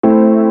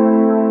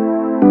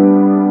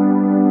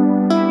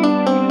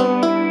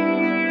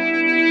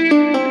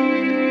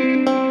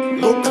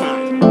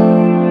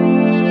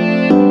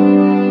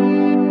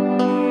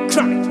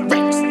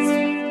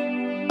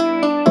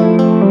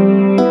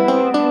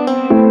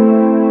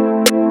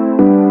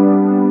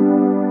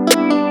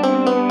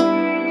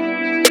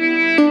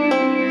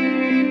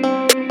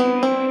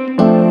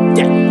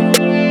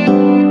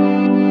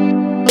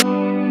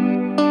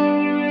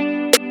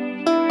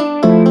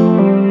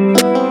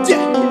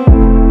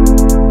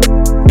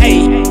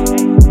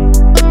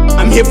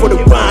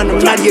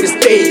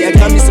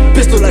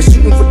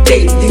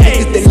late. These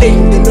niggas they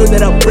lame, they know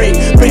that I break.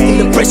 Breaking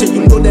the pressure,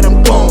 you know that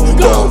I'm gone.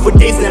 Gone for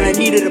days and I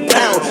needed a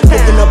pound.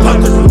 Lifting up out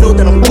cause you know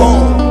that I'm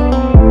gone.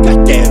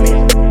 God damn it.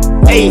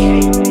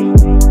 Ayy,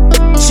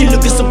 she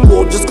looking so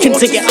gorgeous, can't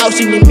take it out,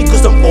 she need me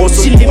cause I'm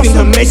awesome. She leaving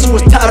her man, she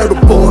was tired of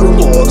the boredom.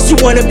 She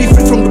wanna be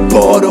free from the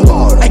bottom.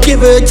 I gave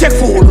her a check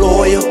for a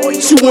lawyer.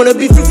 She wanna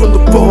be free from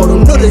the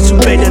bottom. Know that you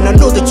bad and I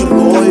know that you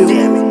loyal.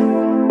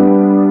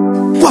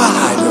 Why?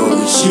 I know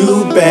that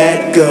you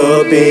bad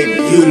girl,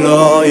 baby, you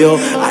loyal.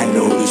 I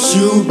know that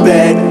you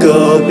bad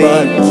girl,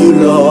 baby, you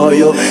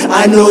loyal.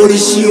 I know that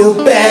she a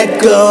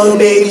bad girl,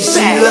 baby,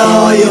 she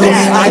loyal.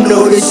 I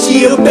know that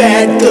she a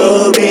bad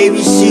girl,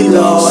 baby, she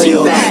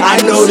loyal. I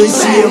know that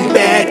she a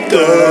bad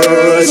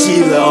girl,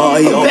 she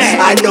loyal.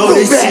 I know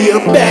that she a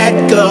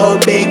bad girl,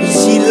 baby,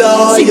 she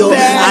loyal.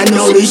 I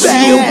know that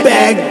she a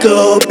bad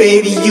girl,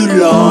 baby, you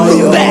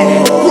loyal.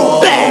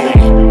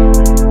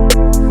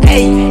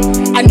 Hey,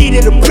 I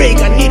needed a break,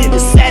 I needed a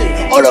salad.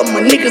 All of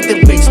my niggas, they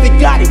rich, they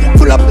got it.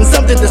 Pull up in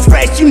something that's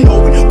fresh, you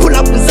know it. Pull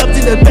up in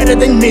something that's better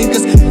than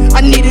niggas.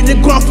 I needed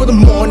a grind for the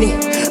morning.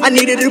 I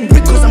needed a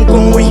brick cause I'm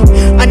going.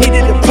 I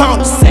needed a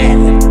pound of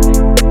salad.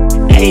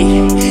 Hey,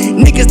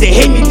 niggas, they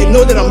hate me, they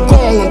know that I'm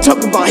gone.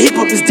 Talking about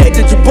hip-hop is dead,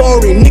 that you're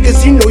boring.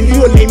 Niggas, you know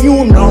you a lame,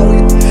 you know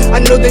it. I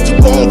know that you're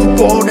going for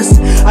borders.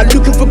 I'm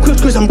looking for quick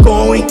cause I'm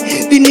going.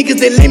 These niggas,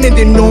 they lame and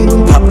they know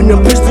it. Popping a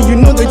pistol, you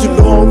know that you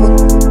love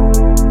it.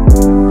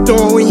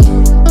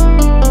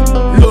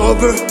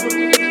 Lover,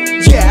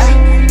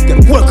 yeah,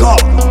 gotta work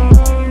hard.